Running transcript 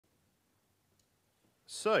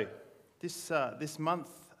So, this month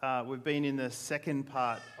we've been in the second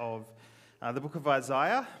part of the book of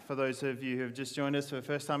Isaiah. For those of you who have just joined us for the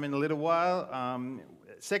first time in a little while,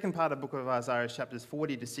 second part of the book of Isaiah is chapters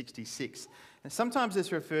 40 to 66. And sometimes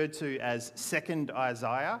it's referred to as Second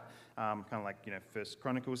Isaiah, kind of like, First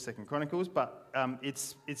Chronicles, Second Chronicles, but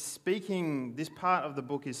it's speaking, this part of the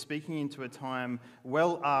book is speaking into a time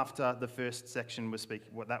well after the first section was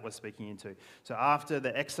what that was speaking into. So after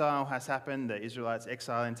the exile has happened, the Israelites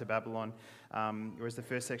exile into Babylon, whereas the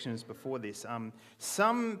first section is before this.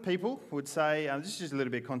 Some people would say, this is just a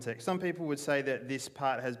little bit of context, some people would say that this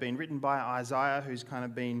part has been written by Isaiah, who's kind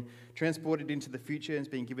of been transported into the future and has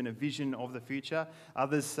been given a vision of the future.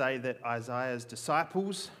 Others say that Isaiah's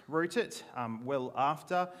disciples wrote it well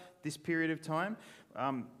after this period of time.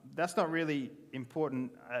 That's not really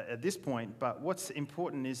important at this point, but what's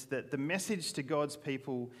important is that the message to God's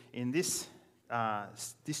people in this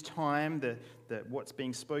time, what's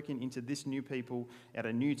being spoken into this new people at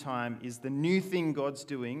a new time is the new thing God's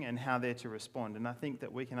doing and how they're to respond. And I think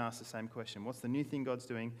that we can ask the same question. What's the new thing God's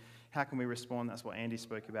doing? How can we respond? That's what Andy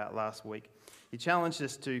spoke about last week. He challenged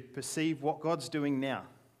us to perceive what God's doing now.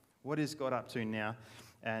 What is God up to now?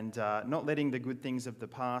 And not letting the good things of the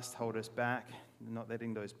past hold us back, not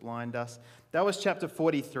letting those blind us. That was chapter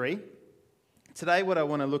 43. Today what I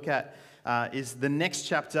want to look at is the next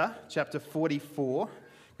chapter, chapter 44,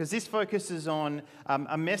 because this focuses on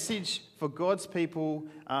a message for God's people,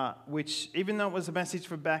 which, even though it was a message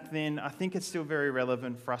for back then, I think it's still very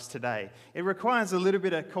relevant for us today. It requires a little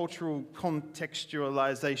bit of cultural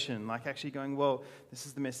contextualization, like actually going, well, this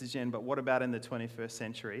is the message then, but what about in the 21st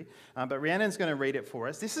century? But Rhiannon's going to read it for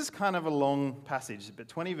us. This is kind of a long passage, but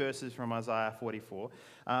 20 verses from Isaiah 44.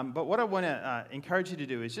 But what I want to encourage you to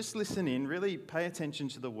do is just listen in, really pay attention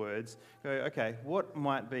to the words. Go, okay, what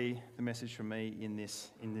might be the message from me in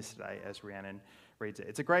this today as Rhiannon reads it?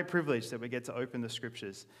 It's a great privilege that we get to open the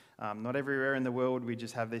scriptures. Not everywhere in the world we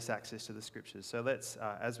just have this access to the scriptures. So let's,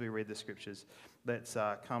 as we read the scriptures, let's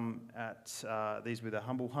come at these with a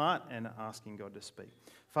humble heart and asking God to speak.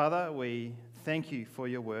 Father, we thank you for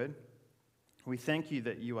your word. We thank you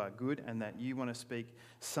that you are good and that you want to speak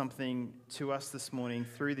something to us this morning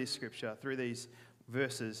through this scripture, through these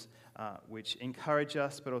verses, which encourage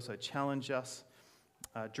us but also challenge us,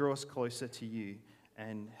 draw us closer to you,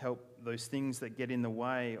 and help those things that get in the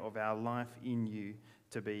way of our life in you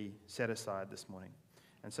to be set aside this morning.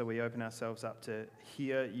 And so we open ourselves up to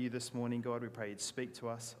hear you this morning, God. We pray you'd speak to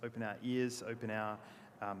us, open our ears, open our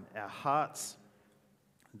hearts,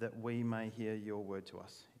 that we may hear your word to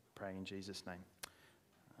us. Pray in Jesus' name.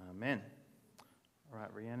 Amen. All right,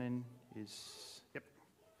 Rhiannon is... Yep.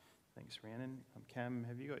 Thanks, Rhiannon. Cam,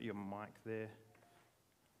 have you got your mic there?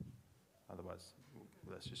 Otherwise,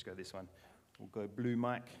 let's just go this one. We'll go blue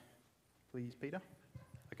mic, please, Peter.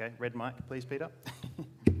 Okay, red mic, please, Peter.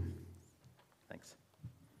 Thanks.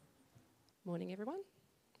 Morning, everyone.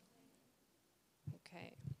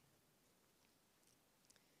 Okay.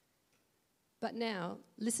 But now,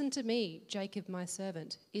 listen to me, Jacob my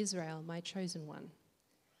servant, Israel my chosen one.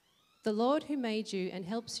 The Lord who made you and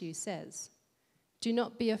helps you says, do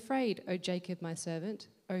not be afraid, O Jacob my servant,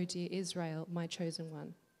 O dear Israel my chosen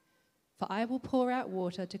one. For I will pour out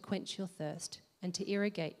water to quench your thirst and to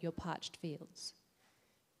irrigate your parched fields.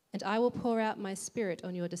 And I will pour out my spirit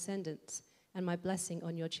on your descendants and my blessing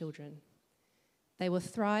on your children. They will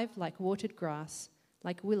thrive like watered grass,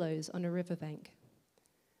 like willows on a riverbank.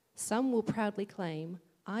 Some will proudly claim,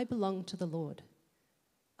 I belong to the Lord.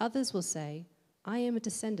 Others will say, I am a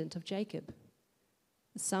descendant of Jacob.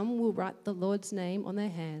 Some will write the Lord's name on their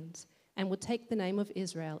hands and will take the name of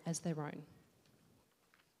Israel as their own.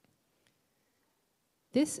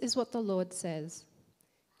 This is what the Lord says,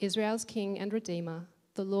 Israel's King and Redeemer,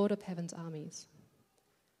 the Lord of heaven's armies.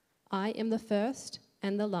 I am the first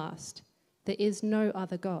and the last. There is no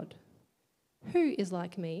other God. Who is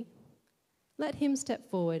like me? Let him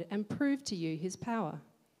step forward and prove to you his power.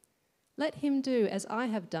 Let him do as I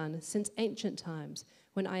have done since ancient times,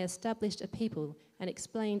 when I established a people and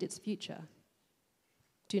explained its future.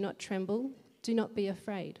 Do not tremble, do not be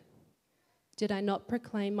afraid. Did I not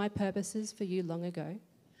proclaim my purposes for you long ago?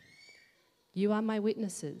 You are my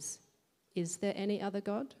witnesses. Is there any other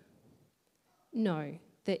God? No,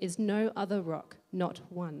 there is no other rock, not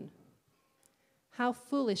one. How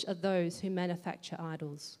foolish are those who manufacture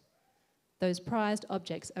idols. Those prized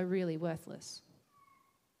objects are really worthless.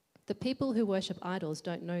 The people who worship idols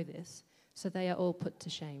don't know this, so they are all put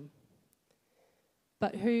to shame.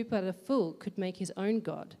 But who but a fool could make his own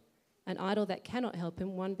God, an idol that cannot help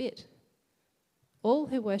him one bit? All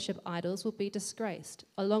who worship idols will be disgraced,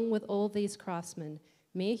 along with all these craftsmen,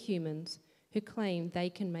 mere humans, who claim they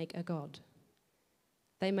can make a god.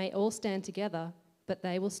 They may all stand together, but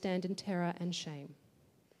they will stand in terror and shame.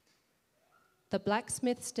 The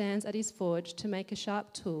blacksmith stands at his forge to make a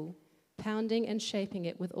sharp tool, pounding and shaping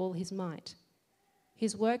it with all his might.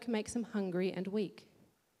 His work makes him hungry and weak.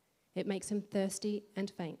 It makes him thirsty and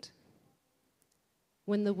faint.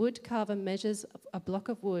 When the wood carver measures a block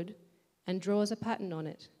of wood and draws a pattern on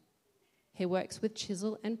it, he works with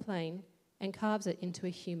chisel and plane and carves it into a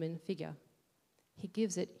human figure. He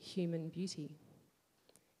gives it human beauty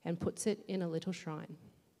and puts it in a little shrine.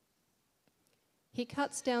 He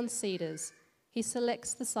cuts down cedars. He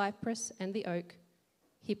selects the cypress and the oak.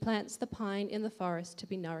 He plants the pine in the forest to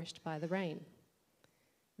be nourished by the rain.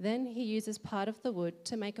 Then he uses part of the wood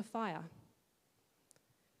to make a fire.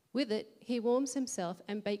 With it, he warms himself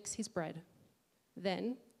and bakes his bread.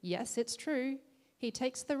 Then, yes, it's true, he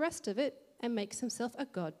takes the rest of it and makes himself a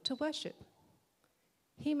god to worship.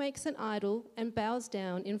 He makes an idol and bows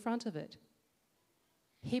down in front of it.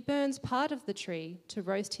 He burns part of the tree to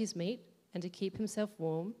roast his meat and to keep himself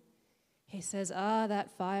warm. He says,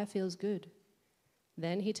 that fire feels good.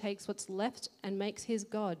 Then he takes what's left and makes his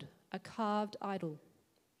god, a carved idol.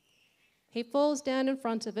 He falls down in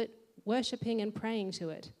front of it, worshipping and praying to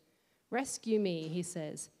it. Rescue me, he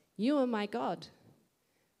says. You are my God.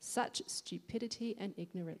 Such stupidity and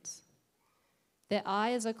ignorance. Their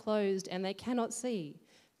eyes are closed and they cannot see.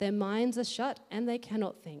 Their minds are shut and they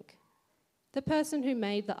cannot think. The person who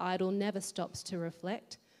made the idol never stops to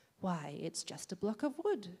reflect. Why, it's just a block of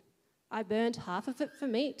wood. I burned half of it for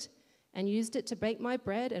meat and used it to bake my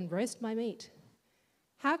bread and roast my meat.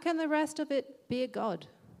 How can the rest of it be a god?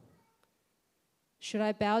 Should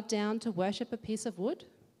I bow down to worship a piece of wood?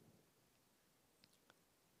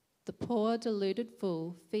 The poor, deluded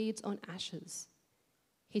fool feeds on ashes.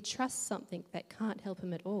 He trusts something that can't help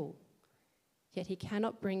him at all. Yet he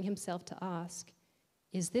cannot bring himself to ask,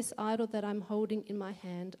 is this idol that I'm holding in my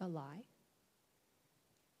hand a lie?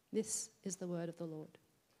 This is the word of the Lord.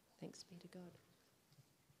 Thanks be to God.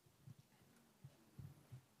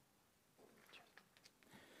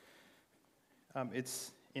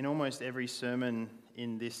 It's in almost every sermon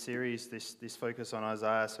in this series, this focus on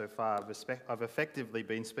Isaiah so far, I've effectively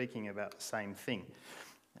been speaking about the same thing.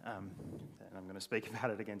 And I'm going to speak about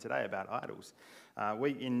it again today, about idols.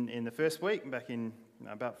 In the first week, back in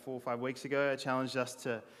about 4 or 5 weeks ago, I challenged us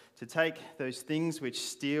to take those things which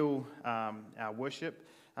steal our worship,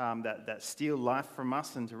 that steal life from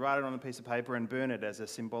us, and to write it on a piece of paper and burn it as a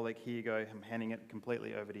symbolic, here you go, I'm handing it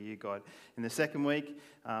completely over to you, God. In the second week,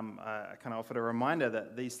 I kind of offered a reminder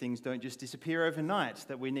that these things don't just disappear overnight,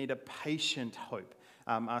 that we need a patient hope,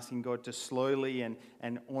 asking God to slowly and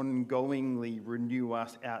ongoingly renew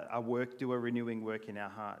us, our work, do a renewing work in our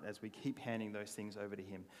heart as we keep handing those things over to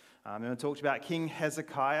him. And I talked about King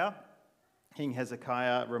Hezekiah. King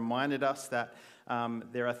Hezekiah reminded us that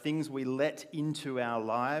there are things we let into our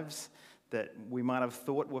lives that we might have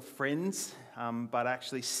thought were friends, but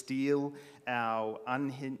actually steal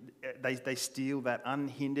they steal that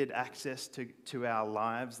unhindered access to our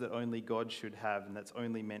lives that only God should have, and that's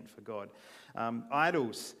only meant for God.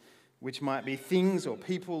 Idols, which might be things or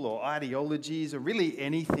people or ideologies or really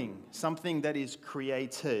anything, something that is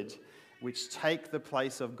created, which take the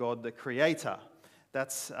place of God, the Creator.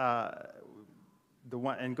 That's the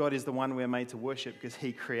one, and God is the one we're made to worship because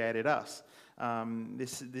he created us.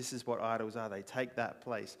 This is what idols are. They take that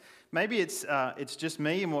place. Maybe it's just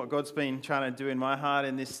me and what God's been trying to do in my heart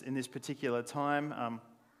in this particular time.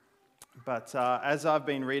 But as I've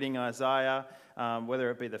been reading Isaiah,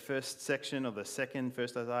 whether it be the first section or the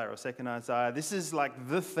first Isaiah or second Isaiah, this is like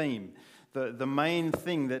the theme, the main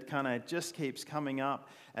thing that kind of just keeps coming up,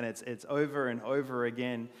 and it's over and over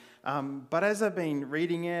again. But as I've been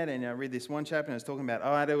reading it, and I read this one chapter, and it's talking about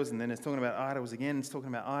idols, and then it's talking about idols again, it's talking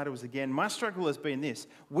about idols again, my struggle has been this: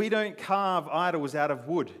 we don't carve idols out of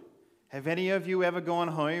wood. Have any of you ever gone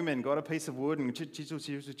home and got a piece of wood and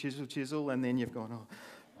chisel, and then you've gone, oh...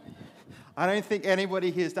 I don't think anybody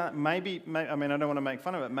here has done it. Maybe, I mean, I don't want to make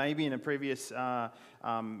fun of it. Maybe in a previous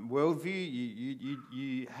worldview,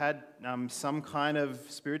 you had some kind of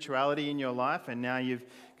spirituality in your life, and now you've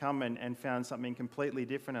come and found something completely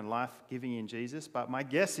different and life-giving in Jesus. But my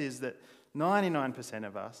guess is that 99%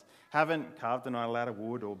 of us haven't carved an idol out of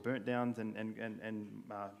wood or burnt down and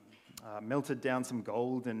melted down some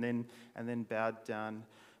gold and then bowed down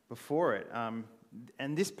before it.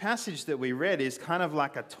 And this passage that we read is kind of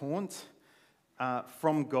like a taunt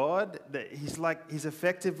from God. That he's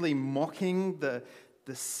effectively mocking the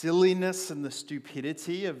silliness and the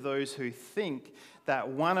stupidity of those who think that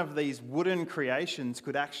one of these wooden creations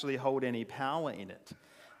could actually hold any power in it.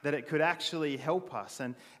 that it could actually help us.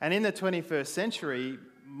 And in the 21st century,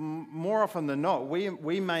 more often than not,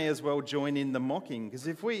 we may as well join in the mocking, because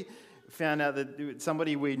if we found out that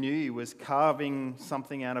somebody we knew was carving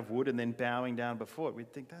something out of wood and then bowing down before it,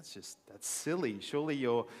 we'd think that's silly. Surely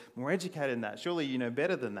you're more educated than that. Surely you know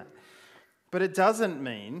better than that. But it doesn't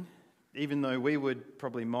mean, even though we would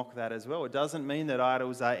probably mock that as well, it doesn't mean that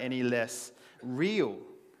idols are any less real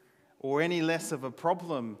or any less of a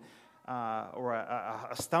problem or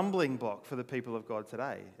a stumbling block for the people of God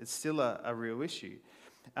today. It's still a real issue.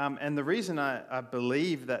 And the reason I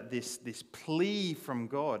believe that this plea from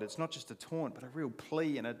God, it's not just a taunt, but a real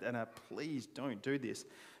plea and a please don't do this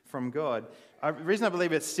from God. The reason I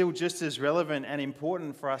believe it's still just as relevant and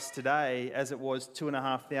important for us today as it was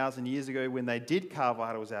 2,500 years ago when they did carve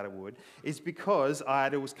idols out of wood is because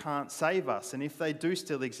idols can't save us. And if they do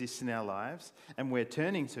still exist in our lives and we're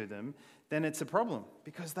turning to them, then it's a problem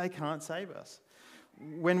because they can't save us.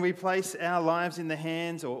 When we place our lives in the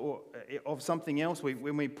hands or of something else,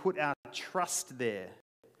 when we put our trust there,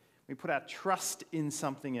 we put our trust in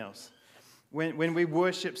something else. When we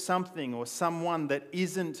worship something or someone that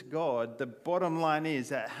isn't God, the bottom line is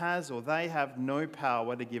that they have no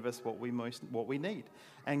power to give us what we need.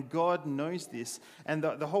 And God knows this. And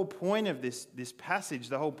the whole point of this passage,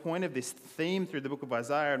 the whole point of this theme through the book of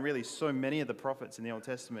Isaiah and really so many of the prophets in the Old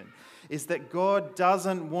Testament is that God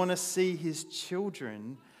doesn't want to see his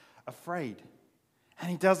children afraid.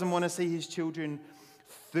 And he doesn't want to see his children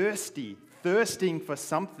thirsting for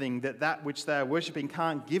something that which they are worshipping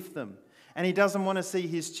can't give them. And he doesn't want to see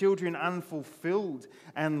his children unfulfilled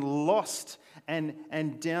and lost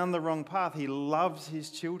and down the wrong path. He loves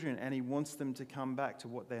his children and he wants them to come back to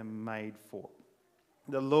what they're made for.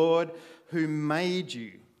 The Lord who made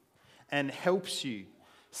you and helps you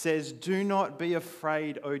says, "Do not be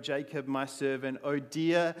afraid, O Jacob, my servant, O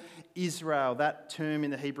dear Israel." That term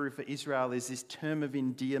in the Hebrew for Israel is this term of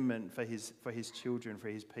endearment for his children, for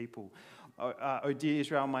his people. O dear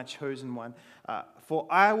Israel, my chosen one, for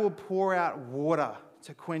I will pour out water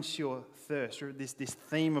to quench your thirst. This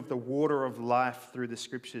theme of the water of life through the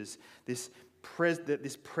scriptures, this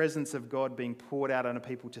presence of God being poured out on a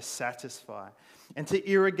people to satisfy and to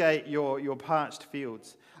irrigate your parched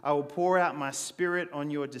fields. I will pour out my spirit on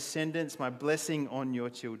your descendants, my blessing on your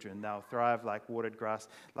children. They'll thrive like watered grass,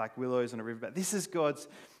 like willows on a riverbed. This is God's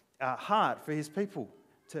heart for his people,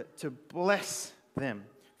 to bless them,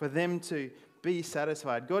 for them to be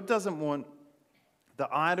satisfied. God doesn't want the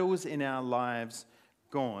idols in our lives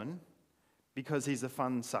gone because he's a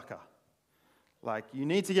fun sucker. Like, you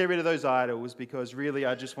need to get rid of those idols because really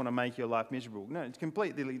I just want to make your life miserable. No, it's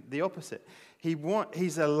completely the opposite.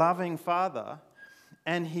 He's a loving father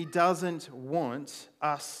and he doesn't want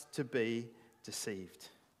us to be deceived.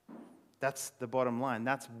 That's the bottom line.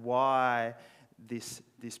 That's why this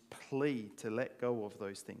plea to let go of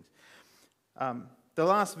those things. The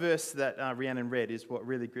last verse that Rhiannon read is what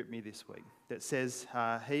really gripped me this week. That says,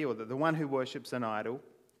 the one who worships an idol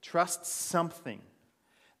trusts something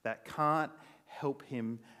that can't help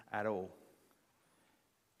him at all.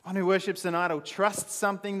 The one who worships an idol trusts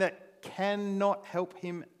something that cannot help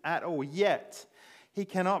him at all. Yet, he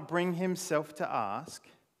cannot bring himself to ask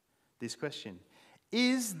this question: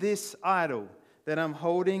 is this idol that I'm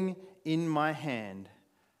holding in my hand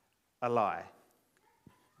a lie?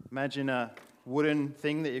 Imagine a wooden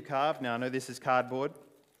thing that you carved. Now, I know this is cardboard,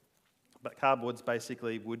 but cardboard's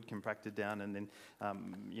basically wood compacted down and then,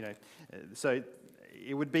 so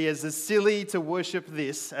it would be as silly to worship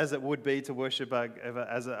this as it would be to worship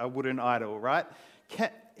a wooden idol, right?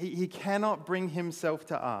 He cannot bring himself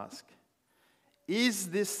to ask, is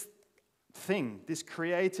this thing, this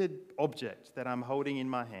created object that I'm holding in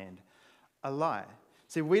my hand, a lie?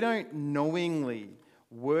 See, we don't knowingly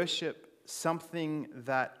worship something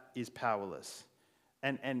that is powerless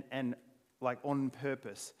and like on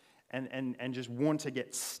purpose and just want to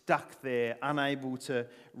get stuck there, unable to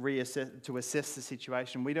assess the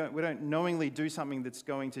situation. We don't knowingly do something that's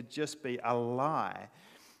going to just be a lie.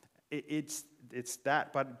 It's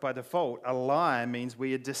that, but by default, a lie means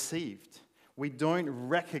we are deceived. We don't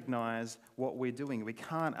recognize what we're doing. We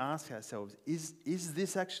can't ask ourselves, is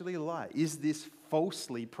this actually a lie? Is this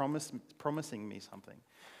falsely promising me something?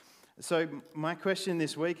 So my question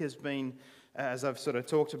this week has been, as I've sort of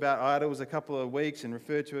talked about idols a couple of weeks and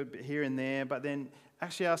referred to it here and there, but then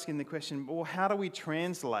actually asking the question, well, how do we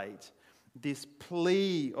translate this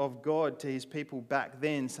plea of God to his people back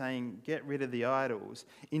then saying, get rid of the idols,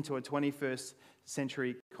 into a 21st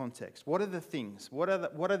century context? What are the things? What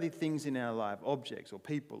are the things in our life, objects or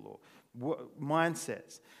people or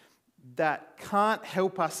mindsets, that can't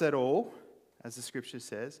help us at all, as the scripture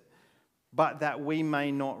says, but that we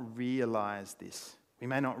may not realize this. We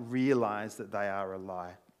may not realize that they are a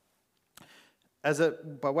lie.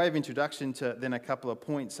 By way of introduction to then a couple of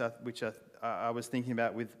points which I was thinking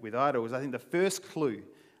about with idols, I think the first clue,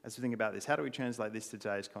 as we think about this, how do we translate this to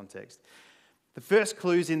today's context? The first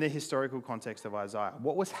clue is in the historical context of Isaiah.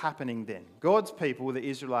 What was happening then? God's people, the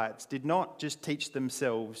Israelites, did not just teach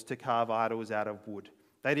themselves to carve idols out of wood.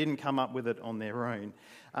 They didn't come up with it on their own.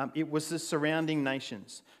 It was the surrounding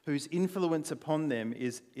nations whose influence upon them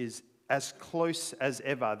is as close as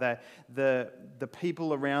ever. The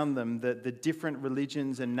people around them, the different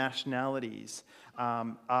religions and nationalities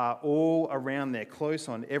are all around there, close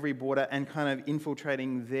on every border and kind of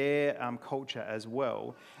infiltrating their culture as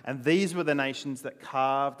well. And these were the nations that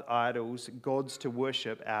carved idols, gods to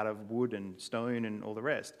worship out of wood and stone and all the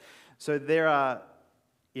rest. So there are,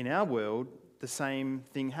 in our world, the same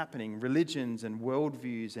thing happening. Religions and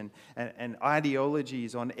worldviews and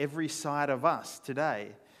ideologies on every side of us today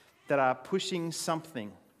that are pushing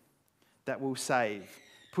something that will save,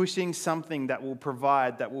 pushing something that will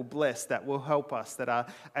provide, that will bless, that will help us,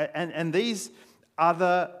 and these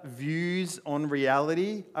other views on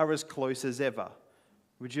reality are as close as ever.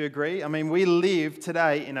 Would you agree? I mean, we live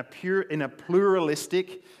today in a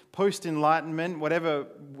pluralistic, post-enlightenment, whatever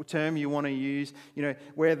term you want to use,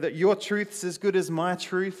 where your truth's as good as my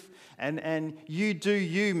truth, and you do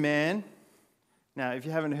you, man. Now, if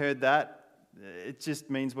you haven't heard that, it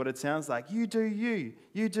just means what it sounds like. You do you.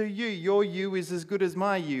 You do you. Your you is as good as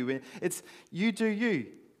my you. It's you do you.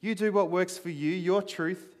 You do what works for you. Your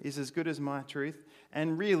truth is as good as my truth.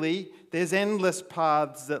 And really, there's endless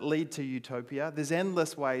paths that lead to utopia. There's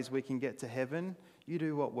endless ways we can get to heaven. You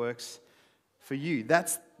do what works for you.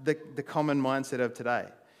 That's the common mindset of today.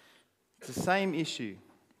 It's the same issue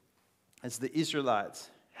as the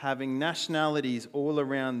Israelites, having nationalities all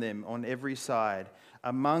around them on every side,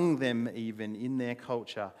 among them even in their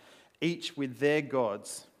culture, each with their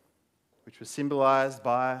gods, which was symbolized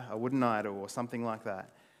by a wooden idol or something like that,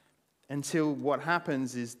 until what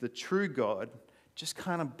happens is the true God just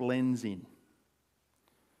kind of blends in.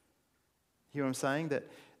 Hear what I'm saying? That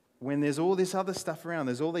when there's all this other stuff around,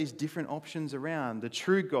 there's all these different options around, the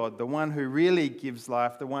true God, the one who really gives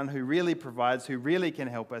life, the one who really provides, who really can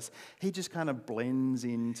help us, he just kind of blends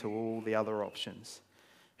into all the other options.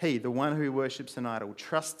 He, the one who worships an idol,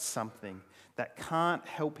 trusts something that can't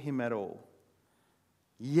help him at all.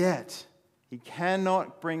 Yet, he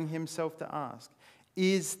cannot bring himself to ask,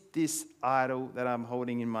 is this idol that I'm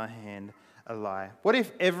holding in my hand a lie? What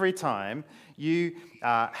if every time you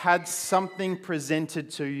had something presented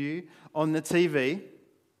to you on the TV,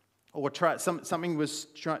 or something was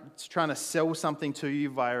trying to sell something to you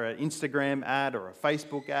via an Instagram ad or a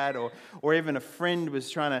Facebook ad, or even a friend was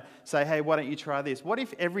trying to say, hey, why don't you try this? What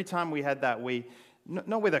if every time we had that, we,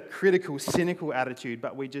 not with a critical, cynical attitude,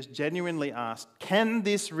 but we just genuinely asked, can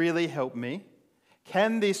this really help me?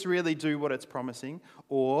 Can this really do what it's promising?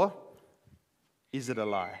 Or is it a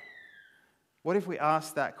lie? What if we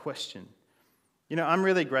asked that question? I'm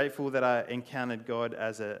really grateful that I encountered God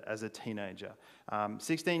as a teenager.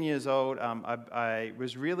 16 years old, I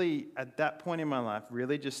was really, at that point in my life,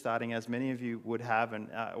 really just starting, as many of you would have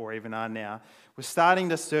or even are now, was starting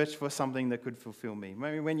to search for something that could fulfill me.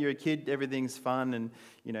 Maybe when you're a kid, everything's fun and,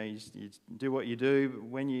 you do what you do.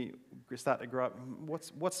 When you start to grow up,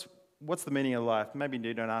 what's the meaning of life? Maybe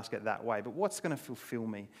you don't ask it that way, but what's going to fulfill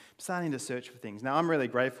me? I'm starting to search for things. Now, I'm really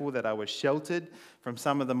grateful that I was sheltered from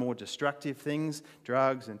some of the more destructive things,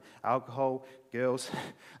 drugs and alcohol, girls.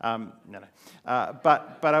 But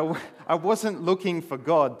I wasn't looking for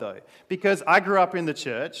God, though, because I grew up in the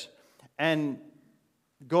church and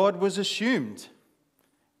God was assumed.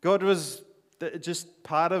 God was just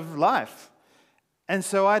part of life. And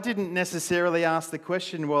so I didn't necessarily ask the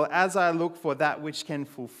question, well, as I look for that which can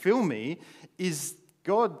fulfill me, is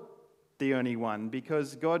God the only one?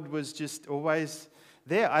 Because God was just always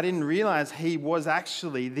there. I didn't realize he was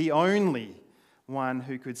actually the only one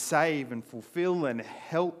who could save and fulfill and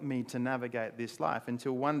help me to navigate this life,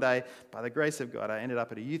 until one day, by the grace of God, I ended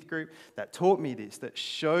up at a youth group that taught me this, that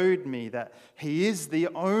showed me that he is the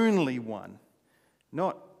only one,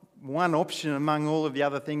 not one option among all of the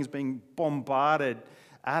other things being bombarded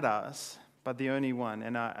at us, but the only one.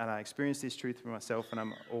 And I experienced this truth for myself, and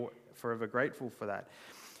I'm forever grateful for that.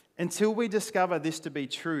 Until we discover this to be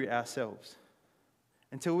true ourselves,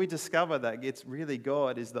 until we discover that it's really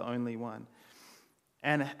God is the only one,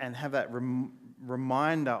 and have that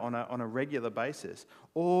reminder on a regular basis,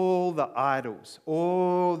 all the idols,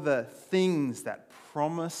 all the things that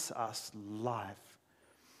promise us life,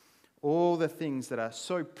 all the things that are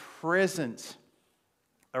so present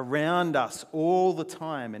around us all the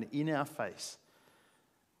time and in our face.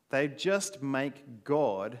 They just make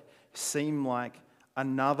God seem like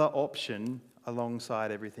another option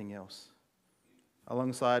alongside everything else.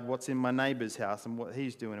 Alongside what's in my neighbour's house and what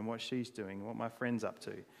he's doing and what she's doing and what my friend's up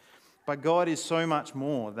to. But God is so much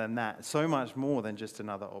more than that, so much more than just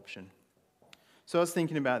another option. So I was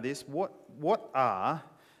thinking about this. What are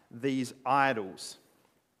these idols?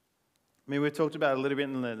 I mean, we've talked about it a little bit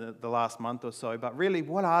in the last month or so, but really,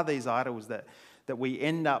 what are these idols that we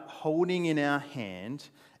end up holding in our hand,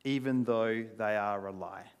 even though they are a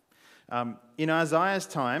lie? In Isaiah's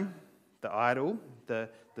time, the idol, the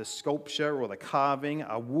sculpture or the carving,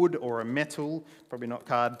 a wood or a metal, probably not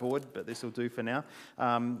cardboard, but this will do for now,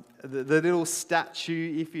 the little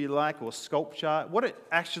statue, if you like, or sculpture, what it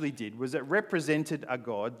actually did was it represented a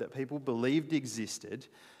god that people believed existed,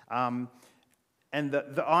 and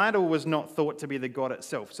the idol was not thought to be the god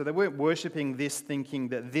itself. So they weren't worshipping this thinking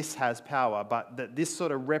that this has power, but that this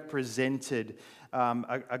sort of represented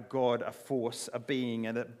a god, a force, a being,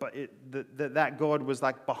 and that god was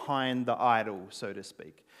like behind the idol, so to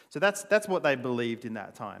speak. So that's what they believed in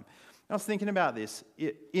that time. I was thinking about this.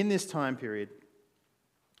 In this time period,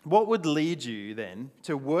 what would lead you then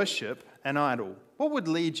to worship an idol? What would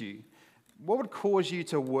lead you? What would cause you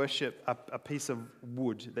to worship a piece of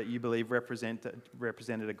wood that you believe represented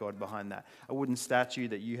a god behind that? A wooden statue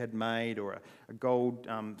that you had made, or a gold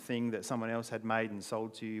thing that someone else had made and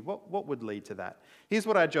sold to you? What would lead to that? Here's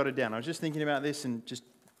what I jotted down. I was just thinking about this and just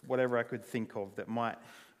whatever I could think of that might,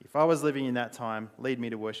 if I was living in that time, lead me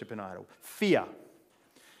to worship an idol. Fear.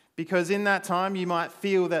 Because in that time, you might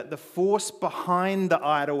feel that the force behind the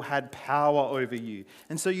idol had power over you.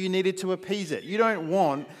 And so you needed to appease it. You don't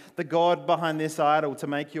want the god behind this idol to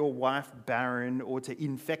make your wife barren or to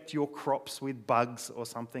infect your crops with bugs or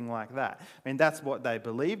something like that. I mean, that's what they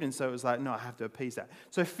believed. And so it was like, no, I have to appease that.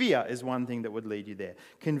 So fear is one thing that would lead you there.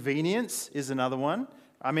 Convenience is another one.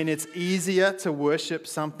 I mean, it's easier to worship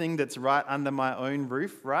something that's right under my own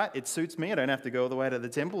roof, right? It suits me. I don't have to go all the way to the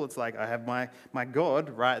temple. It's like I have my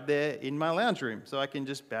God right there in my lounge room, so I can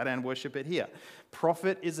just bow down and worship it here.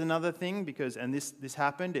 Profit is another thing because, and this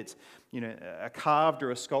happened, it's, a carved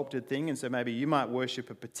or a sculpted thing, and so maybe you might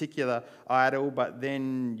worship a particular idol, but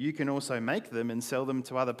then you can also make them and sell them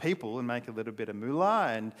to other people and make a little bit of moolah,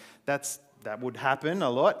 and that would happen a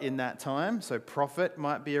lot in that time. So profit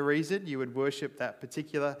might be a reason you would worship that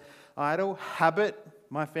particular idol. Habit,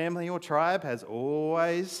 my family or tribe has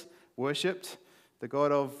always worshipped the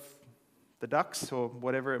god of the ducks or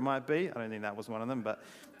whatever it might be. I don't think that was one of them, but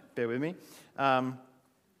bear with me. And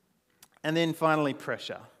then finally,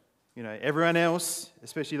 pressure. Everyone else,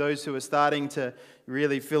 especially those who are starting to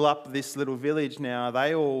really fill up this little village now,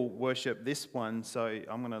 they all worship this one, so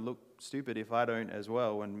I'm going to look stupid if I don't as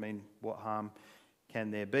well, and what harm can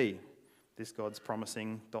there be? This God's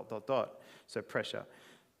promising ... So pressure.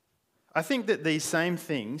 I think that these same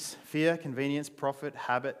things, fear, convenience, profit,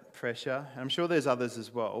 habit, pressure, and I'm sure there's others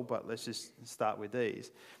as well, but let's just start with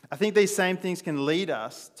these. I think these same things can lead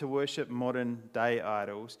us to worship modern day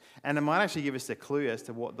idols, and it might actually give us a clue as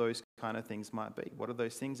to what those kind of things might be. What are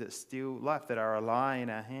those things that steal life, that are a lie in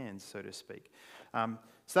our hands, so to speak?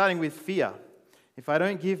 Starting with fear. If I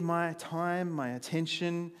don't give my time, my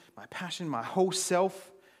attention, my passion, my whole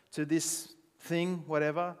self to this thing,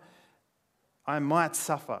 whatever, I might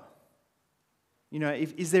suffer.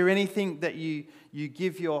 Is there anything that you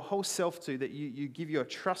give your whole self to, that you give your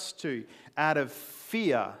trust to out of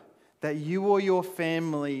fear that you or your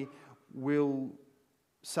family will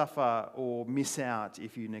suffer or miss out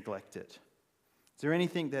if you neglect it? Is there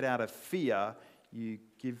anything that out of fear you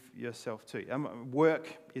give yourself to? Work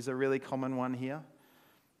is a really common one here.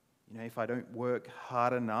 If I don't work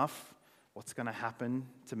hard enough, what's going to happen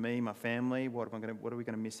to me, my family? What are we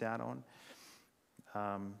going to miss out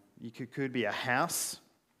on? It could be a house.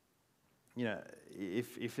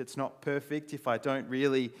 If it's not perfect, if I don't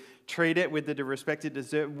really treat it with the respect it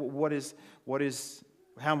deserves,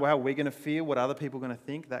 how are we going to feel? What are other people going to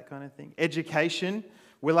think? That kind of thing. Education.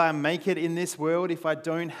 Will I make it in this world if I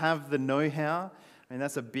don't have the know-how? I mean,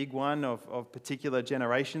 that's a big one of particular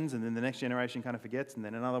generations, and then the next generation kind of forgets, and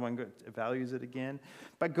then another one values it again.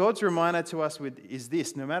 But God's reminder to us is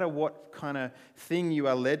this: no matter what kind of thing you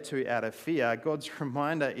are led to out of fear, God's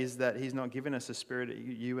reminder is that He's not given us a spirit,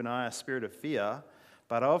 you and I, a spirit of fear,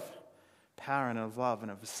 but of power and of love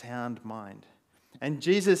and of a sound mind. And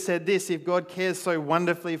Jesus said this: if God cares so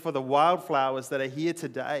wonderfully for the wildflowers that are here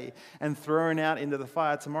today and thrown out into the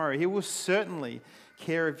fire tomorrow, He will certainly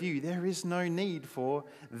care of you. There is no need for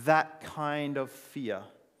that kind of fear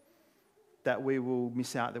that we will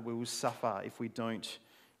miss out, that we will suffer if we don't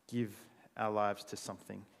give our lives to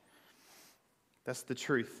something. That's the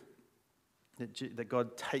truth, that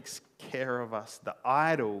God takes care of us. The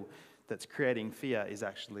idol that's creating fear is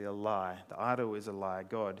actually a lie. The idol is a lie.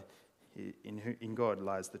 In God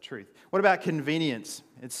lies the truth. What about convenience?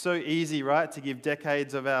 It's so easy, right, to give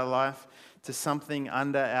decades of our life to something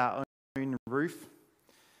under our own roof.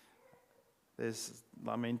 There's,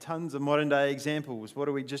 tons of modern day examples. What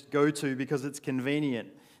do we just go to because it's convenient?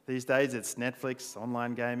 These days it's Netflix,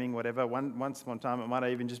 online gaming, whatever. One time it might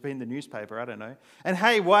have even just been the newspaper, I don't know. And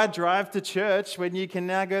hey, why drive to church when you can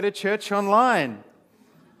now go to church online?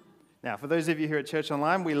 Now, for those of you here at Church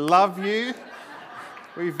Online, we love you,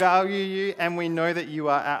 we value you, and we know that you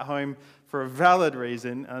are at home for a valid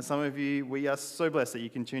reason. Some of you, we are so blessed that you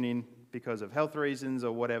can tune in because of health reasons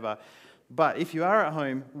or whatever. But if you are at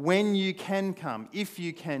home, when you can come, if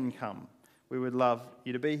you can come, we would love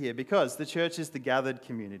you to be here, because the church is the gathered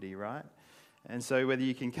community, right? And so whether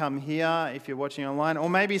you can come here if you're watching online, or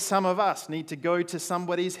maybe some of us need to go to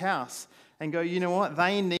somebody's house and go, you know what,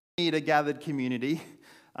 they need a gathered community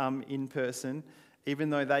in person, even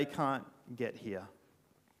though they can't get here.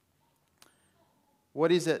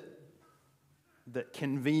 What is it that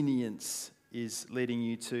convenience is leading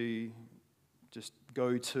you to just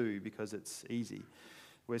go to because it's easy?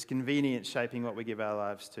 Whereas convenience shaping what we give our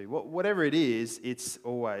lives to. Whatever it is, it's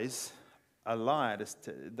always a lie.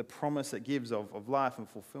 The promise it gives of life and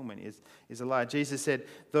fulfillment is a lie. Jesus said,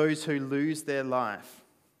 those who lose their life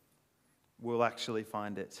will actually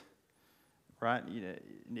find it. Right?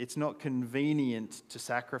 It's not convenient to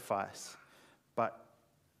sacrifice, but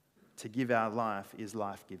to give our life is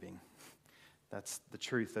life-giving. That's the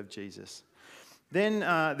truth of Jesus. Then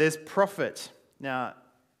there's profit. Now,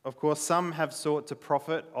 of course, some have sought to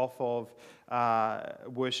profit off of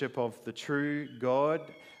worship of the true God,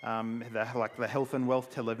 like the health and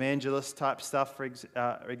wealth televangelist type stuff, for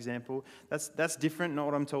example. That's different, not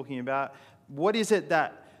what I'm talking about. What is it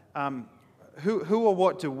that, who or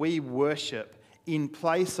what do we worship in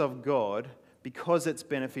place of God because it's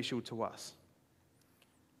beneficial to us?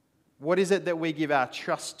 What is it that we give our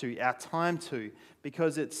trust to, our time to,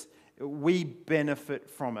 because we benefit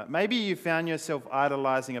from it? Maybe you found yourself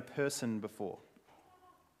idolizing a person before.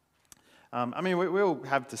 We all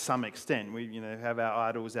have to some extent. We, have our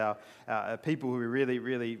idols, our people who we really,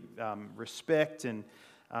 really respect, and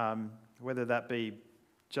whether that be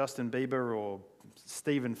Justin Bieber or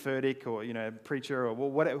Stephen Furtick or preacher or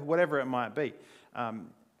whatever it might be.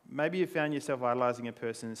 Maybe you found yourself idolizing a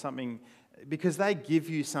person, something because they give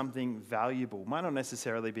you something valuable. It might not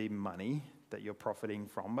necessarily be money that you're profiting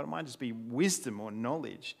from, but it might just be wisdom or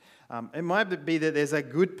knowledge. It might be that there's a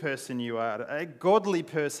good person you are, a godly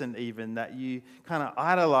person even, that you kind of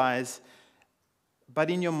idolize, but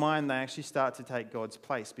in your mind they actually start to take God's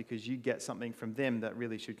place because you get something from them that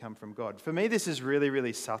really should come from God. For me, this is really,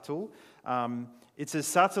 really subtle. It's as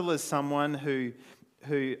subtle as someone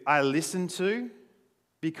who I listen to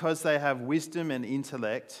because they have wisdom and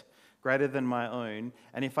intellect greater than my own,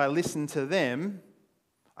 and if I listen to them,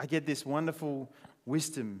 I get this wonderful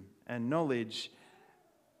wisdom and knowledge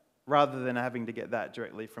rather than having to get that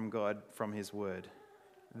directly from God, from His Word.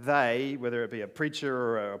 They, whether it be a preacher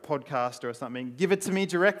or a podcaster or something, give it to me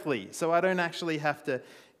directly, so I don't actually have to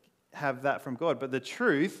have that from God. But the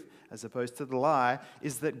truth, as opposed to the lie,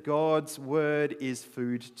 is that God's Word is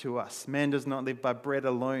food to us. Man does not live by bread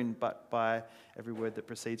alone, but by every word that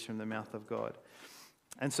proceeds from the mouth of God.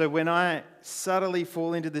 And so when I subtly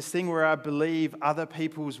fall into this thing where I believe other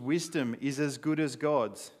people's wisdom is as good as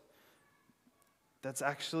God's, that's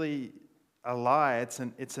actually a lie. It's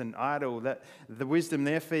an idol. That the wisdom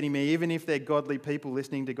they're feeding me, even if they're godly people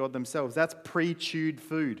listening to God themselves, that's pre-chewed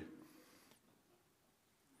food.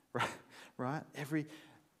 Right?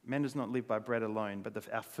 Man does not live by bread alone, but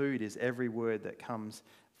our food is every word that comes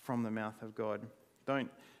from the mouth of God.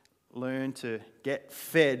 Don't learn to get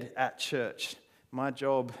fed at church. My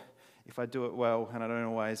job, if I do it well, and I don't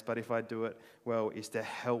always, but if I do it well, is to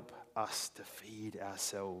help us to feed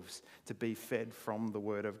ourselves, to be fed from the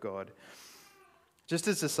Word of God. Just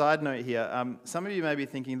as a side note here, some of you may be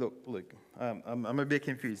thinking, look, I'm a bit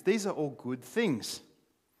confused. These are all good things.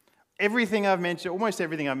 Everything I've mentioned, almost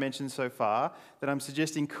everything I've mentioned so far that I'm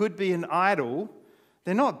suggesting could be an idol,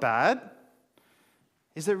 they're not bad.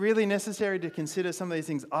 Is it really necessary to consider some of these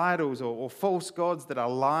things idols or false gods that are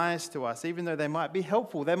lies to us, even though they might be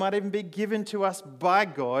helpful? They might even be given to us by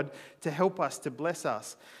God to help us, to bless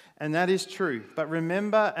us. And that is true. But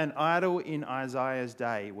remember, an idol in Isaiah's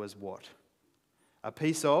day was what? A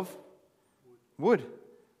piece of wood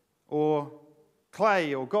or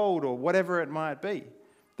clay or gold or whatever it might be.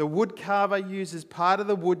 The wood carver uses part of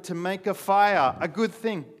the wood to make a fire, a good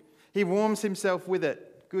thing. He warms himself with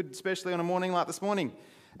it, good, especially on a morning like this morning,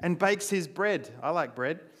 and bakes his bread. I like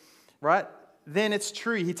bread, right? Then it's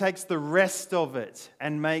true, he takes the rest of it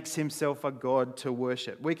and makes himself a God to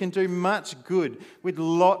worship. We can do much good with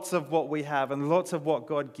lots of what we have and lots of what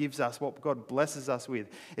God gives us, what God blesses us with.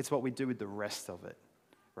 It's what we do with the rest of it,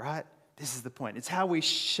 right? This is the point. It's how we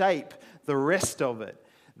shape the rest of it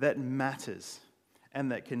that matters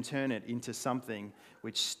and that can turn it into something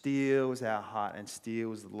which steals our heart and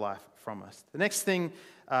steals life from us. The next thing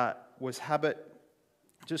was habit.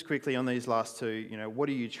 Just quickly on these last two, what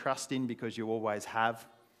do you trust in because you always have?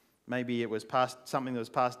 Maybe it was something that was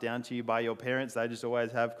passed down to you by your parents. They just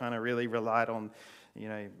always have kind of really relied on,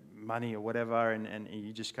 money or whatever, and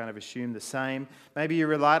you just kind of assume the same. Maybe you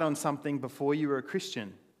relied on something before you were a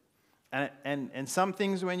Christian. And some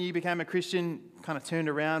things when you became a Christian kind of turned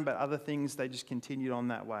around, but other things, they just continued on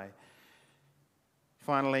that way.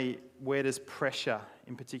 Finally, where does pressure,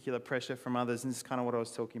 in particular pressure from others, and this is kind of what I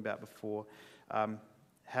was talking about before,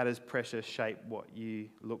 how does pressure shape what you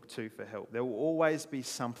look to for help? There will always be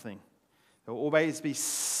something. There will always be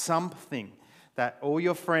something that all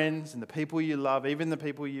your friends and the people you love, even the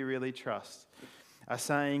people you really trust, are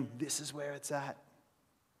saying, this is where it's at.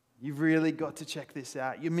 You've really got to check this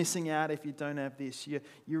out. You're missing out if you don't have this.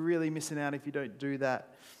 You're really missing out if you don't do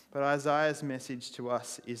that. But Isaiah's message to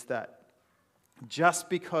us is that just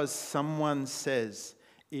because someone says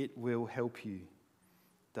it will help you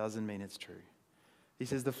doesn't mean it's true. He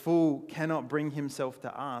says the fool cannot bring himself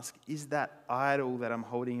to ask, is that idol that I'm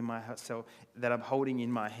holding in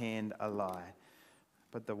my hand a lie?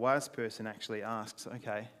 But the wise person actually asks,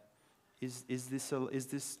 okay, is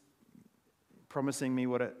this promising me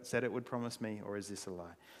what it said it would promise me, or is this a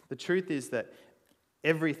lie? The truth is that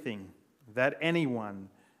everything that anyone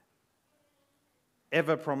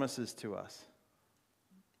ever promises to us,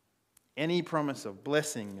 any promise of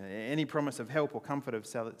blessing, any promise of help or comfort of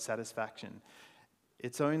satisfaction,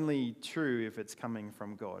 it's only true if it's coming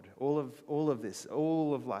from God. All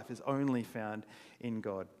of life is only found in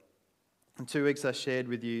God. In 2 weeks I shared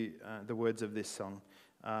with you the words of this song.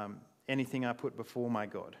 Anything I put before my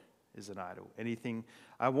God is an idol. Anything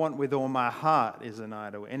I want with all my heart is an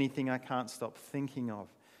idol. Anything I can't stop thinking of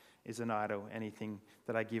is an idol. Anything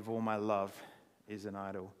that I give all my love is an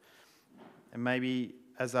idol. And maybe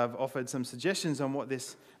as I've offered some suggestions on what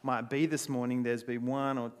this might be this morning, there's been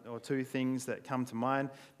one or two things that come to mind.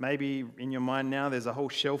 Maybe in your mind now there's a whole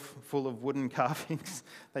shelf full of wooden carvings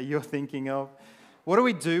that you're thinking of. What do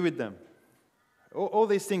we do with them? All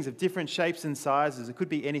these things of different shapes and sizes. It could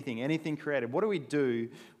be anything created. What do we do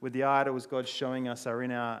with the idols God's showing us are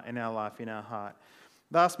in our life, in our heart?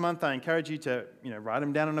 Last month, I encouraged you to write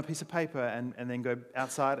them down on a piece of paper and then go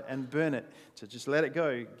outside and burn it. To just let it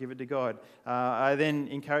go, give it to God. I then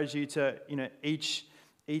encourage you to each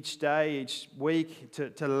day, each week,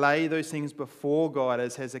 to lay those things before God,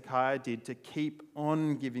 as Hezekiah did, to keep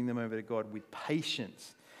on giving them over to God with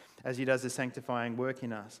patience as he does the sanctifying work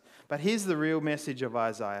in us. But here's the real message of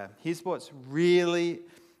Isaiah. Here's what's really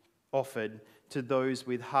offered to those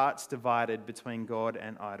with hearts divided between God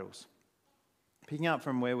and idols. Picking up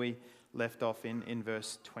from where we left off in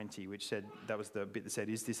verse 20, which said, that was the bit that said,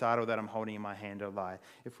 is this idol that I'm holding in my hand a lie?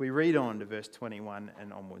 If we read on to verse 21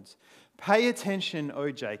 and onwards, pay attention,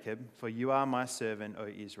 O Jacob, for you are my servant, O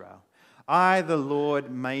Israel. I, the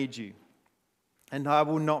Lord, made you, and I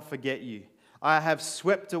will not forget you. I have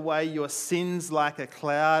swept away your sins like a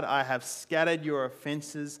cloud. I have scattered your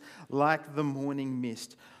offenses like the morning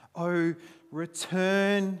mist. Oh,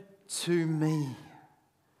 return to me,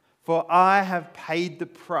 for I have paid the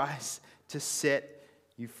price to set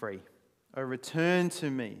you free. Oh, return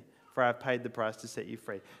to me, for I have paid the price to set you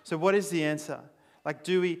free. So what is the answer? Like,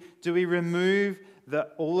 do we remove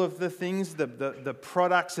all of the things, the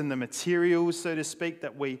products and the materials, so to speak,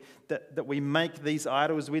 that we make these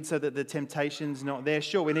idols with, so that the temptation's not there?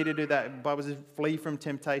 Sure, we need to do that. The Bible says, flee from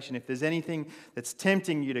temptation. If there's anything that's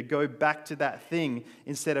tempting you to go back to that thing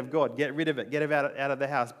instead of God, get rid of it, get it out of the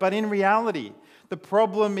house. But in reality, the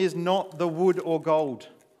problem is not the wood or gold.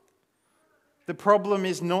 The problem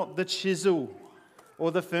is not the chisel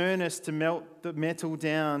or the furnace to melt the metal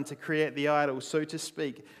down to create the idol, so to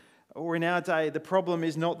speak. Or in our day, the problem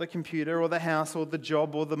is not the computer or the house or the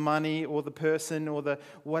job or the money or the person or the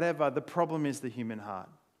whatever. The problem is the human heart,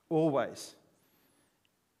 always.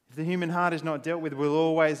 If the human heart is not dealt with, we'll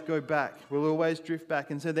always go back. We'll always drift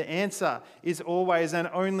back. And so the answer is always and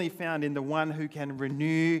only found in the one who can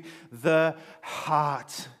renew the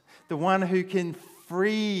heart, the one who can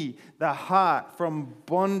free the heart from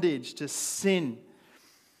bondage to sin.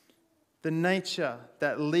 The nature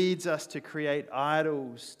that leads us to create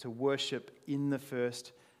idols to worship in the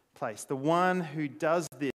first place. The one who does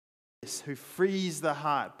this, who frees the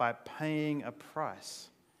heart by paying a price,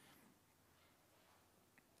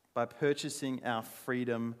 by purchasing our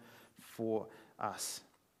freedom for us.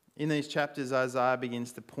 In these chapters, Isaiah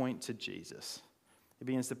begins to point to Jesus. He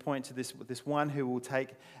begins to point to this one who will take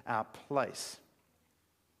our place,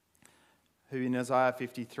 who in Isaiah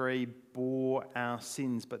 53 bore our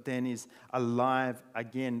sins, but then is alive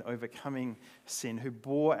again, overcoming sin, who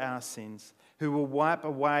bore our sins, who will wipe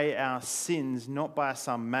away our sins, not by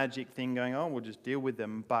some magic thing going, oh, we'll just deal with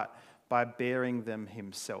them, but by bearing them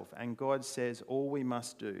himself. And God says all we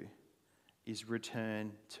must do is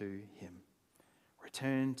return to him.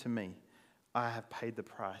 Return to me. I have paid the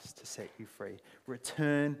price to set you free.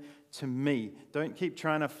 Return to me. Don't keep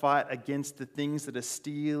trying to fight against the things that are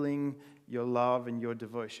stealing your love and your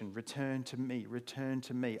devotion. Return to me. Return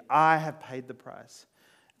to me. I have paid the price.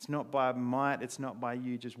 It's not by might. It's not by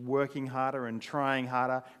you just working harder and trying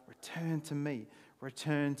harder. Return to me.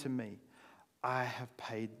 Return to me. I have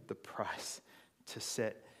paid the price to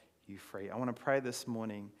set you free. I want to pray this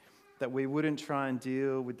morning that we wouldn't try and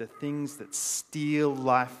deal with the things that steal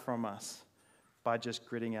life from us by just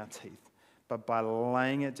gritting our teeth, but by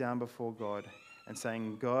laying it down before God and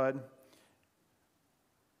saying, God,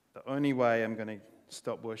 the only way I'm going to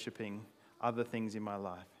stop worshipping other things in my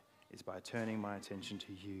life is by turning my attention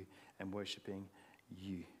to you and worshipping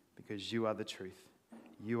you, because you are the truth,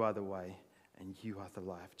 you are the way, and you are the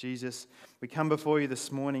life. Jesus, we come before you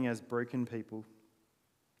this morning as broken people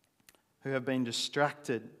who have been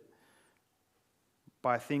distracted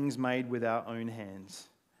by things made with our own hands,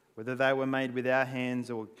 whether they were made with our hands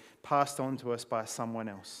or passed on to us by someone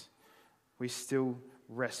else. We still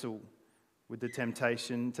wrestle with the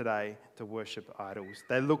temptation today to worship idols.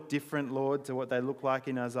 They look different, Lord, to what they look like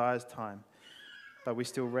in Isaiah's time, but we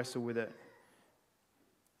still wrestle with it.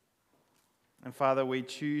 And Father, we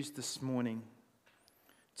choose this morning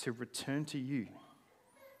to return to you,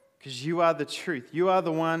 because you are the truth. You are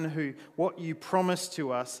the one who, what you promised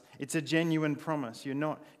to us, it's a genuine promise. You're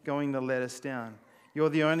not going to let us down. You're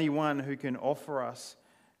the only one who can offer us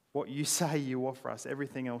what you say you offer us.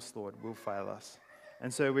 Everything else, Lord, will fail us.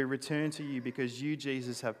 And so we return to you because you,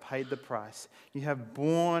 Jesus, have paid the price. You have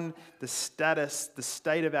borne the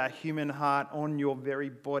state of our human heart on your very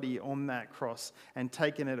body on that cross and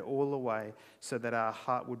taken it all away so that our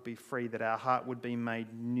heart would be free, that our heart would be made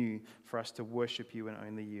new for us to worship you and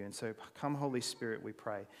only you. And so come, Holy Spirit, we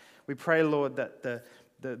pray. We pray, Lord, that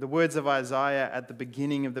the words of Isaiah at the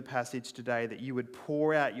beginning of the passage today, that you would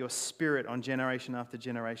pour out your Spirit on generation after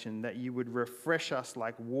generation, that you would refresh us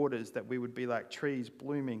like waters, that we would be like trees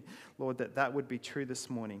blooming. Lord, that would be true this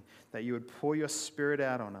morning, that you would pour your Spirit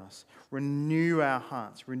out on us, renew our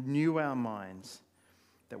hearts, renew our minds,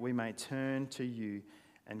 that we may turn to you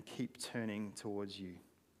and keep turning towards you.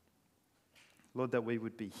 Lord, that we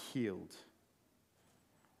would be healed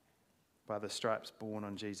by the stripes borne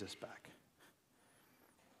on Jesus' back.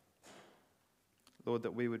 Lord,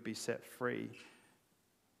 that we would be set free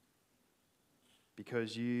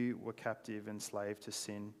because you were captive and slave to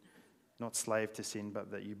sin. Not slave to sin,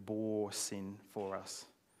 but that you bore sin for us.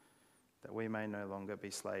 That we may no longer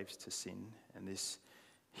be slaves to sin and this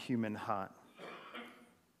human heart,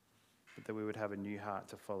 but that we would have a new heart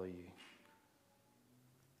to follow you.